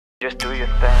Just do your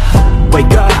thing.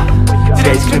 Wake up,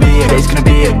 today's gonna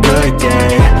be a good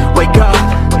day. Wake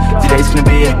up, today's gonna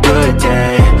be a good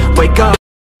day. Wake up.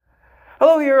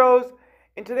 Hello heroes!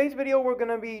 In today's video we're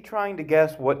gonna be trying to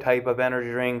guess what type of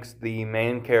energy drinks the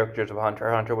main characters of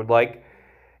HunterxHunter would like.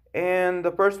 And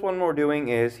the first one we're doing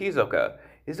is Hisoka.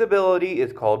 His ability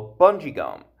is called Bungee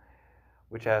Gum,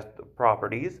 which has the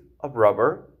properties of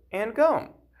rubber and gum.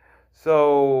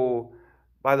 So,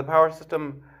 by the power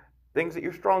system, things that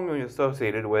you're strongly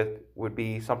associated with would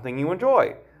be something you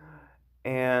enjoy.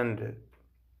 And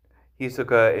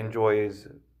Hisoka enjoys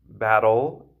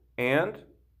battle and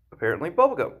apparently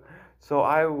bubblegum. So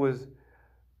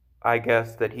I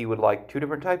guessed that he would like two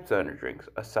different types of energy drinks,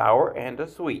 a sour and a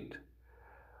sweet.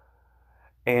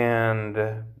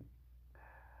 And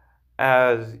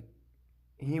as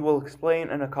he will explain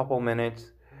in a couple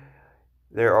minutes,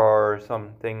 there are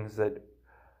some things that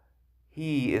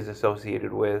he is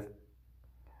associated with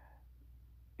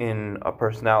in a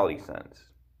personality sense.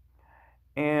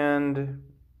 And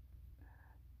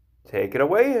take it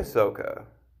away, Hisoka.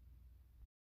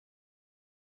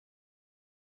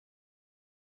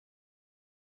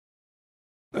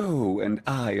 Oh, and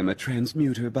I am a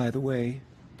transmuter, by the way.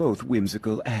 Both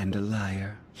whimsical and a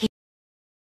liar.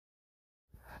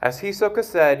 As Hisoka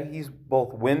said, he's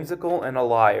both whimsical and a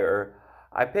liar.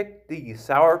 I picked the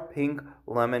sour pink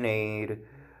lemonade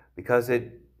because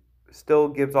it still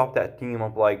gives off that theme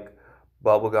of like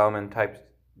bubblegum and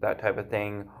that type of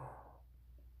thing.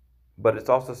 But it's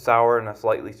also sour and a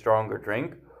slightly stronger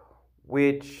drink,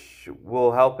 which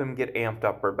will help him get amped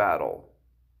up for battle.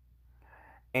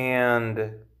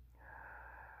 And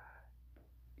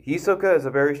Hisoka is a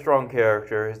very strong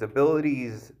character. His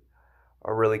abilities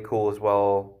are really cool as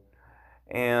well.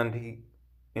 And he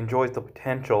enjoys the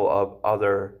potential of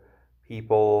other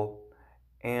people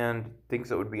and thinks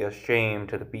it would be a shame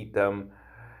to defeat them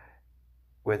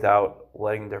without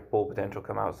letting their full potential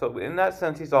come out. So in that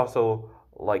sense, he's also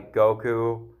like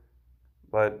Goku,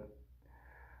 but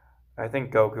I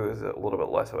think Goku is a little bit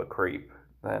less of a creep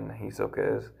than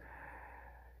Hisoka is.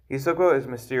 Hisoka is a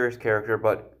mysterious character,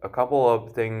 but a couple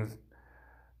of things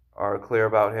are clear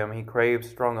about him. He craves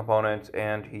strong opponents,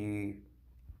 and he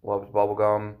loves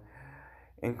bubblegum.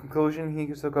 In conclusion,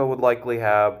 Hisoka would likely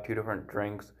have two different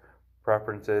drinks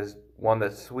preferences. One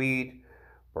that's sweet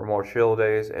for more chill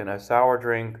days, and a sour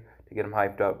drink to get him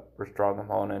hyped up for strong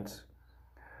opponents.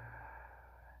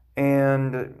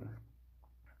 And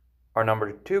our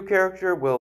number 2 character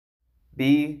will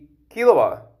be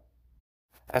Killua.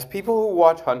 As people who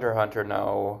watch HunterxHunter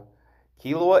know,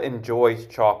 Killua enjoys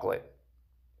chocolate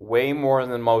way more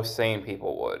than most sane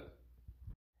people would.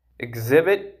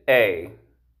 Exhibit A.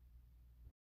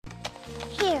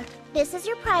 Here, this is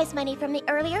your prize money from the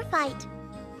earlier fight.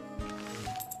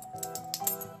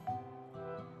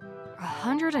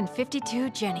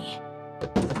 152 Jenny.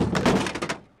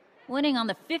 Winning on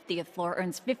the 50th floor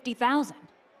earns 50,000.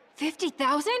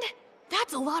 50,000?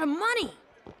 That's a lot of money!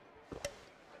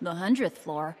 The 100th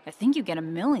floor, I think you get $1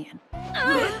 million.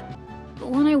 But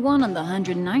when I won on the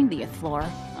 190th floor,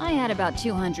 I had about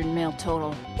 200 mil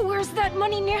total. Where's that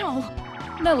money now?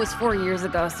 That was 4 years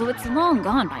ago, so it's long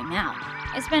gone by now.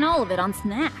 I spent all of it on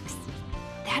snacks.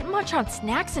 That much on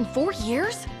snacks in 4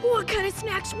 years? What kind of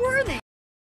snacks were they?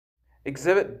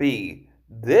 Exhibit B.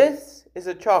 This is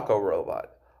a Choco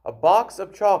Robot. A box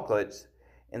of chocolates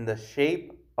in the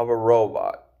shape of a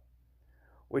robot.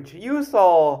 Which you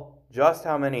saw just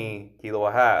how many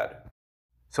Killua had.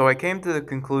 So I came to the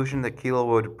conclusion that Killua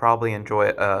would probably enjoy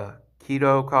a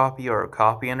keto coffee or a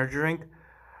coffee energy drink.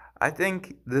 I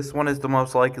think this one is the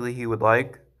most likely he would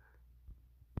like.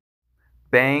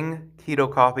 Bang Keto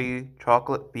Coffee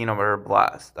Chocolate Peanut Butter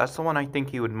Blast. That's the one I think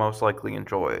he would most likely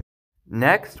enjoy.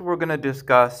 Next, we're going to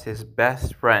discuss his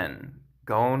best friend,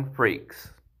 Gon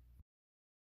Freaks.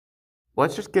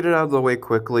 Let's just get it out of the way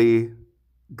quickly.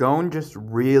 Gon just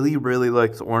really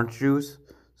likes orange juice,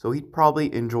 so he'd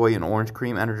probably enjoy an orange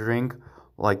cream energy drink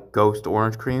like Ghost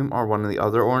Orange Cream or one of the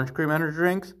other orange cream energy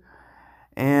drinks.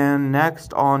 And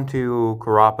next on to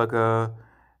Kurapika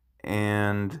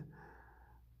and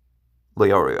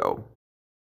Leorio.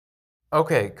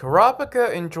 Okay,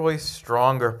 Kurapika enjoys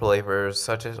stronger flavors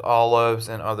such as olives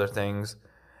and other things.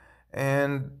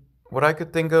 And what I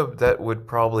could think of that you'd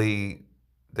probably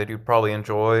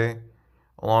enjoy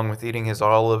along with eating his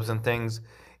olives and things,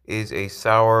 is a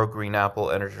sour green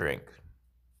apple energy drink.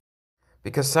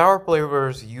 Because sour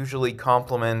flavors usually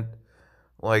complement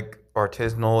like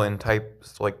artisanal and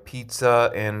types like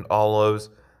pizza and olives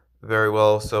very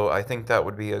well, so I think that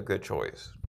would be a good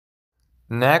choice.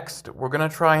 Next, we're going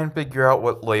to try and figure out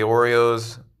what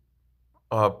Leorio's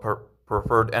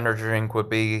preferred energy drink would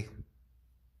be.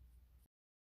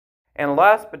 And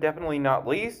last but definitely not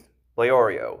least,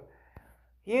 Leorio.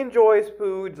 He enjoys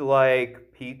foods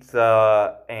like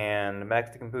pizza and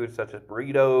Mexican foods such as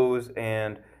burritos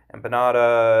and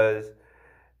empanadas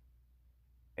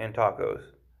and tacos.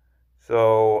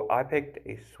 So I picked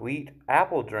a sweet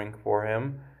apple drink for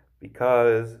him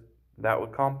because that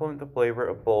would complement the flavor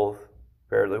of both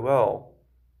fairly well.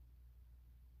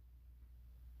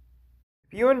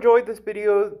 If you enjoyed this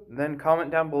video, then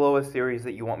comment down below a series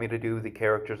that you want me to do the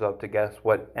characters of to guess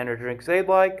what energy drinks they'd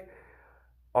like.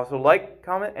 Also like,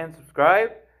 comment, and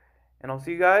subscribe, and I'll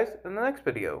see you guys in the next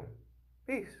video.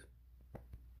 Peace.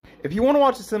 If you want to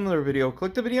watch a similar video,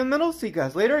 click the video in the middle. See you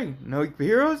guys later. You know your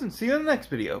heroes, and see you in the next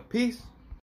video. Peace.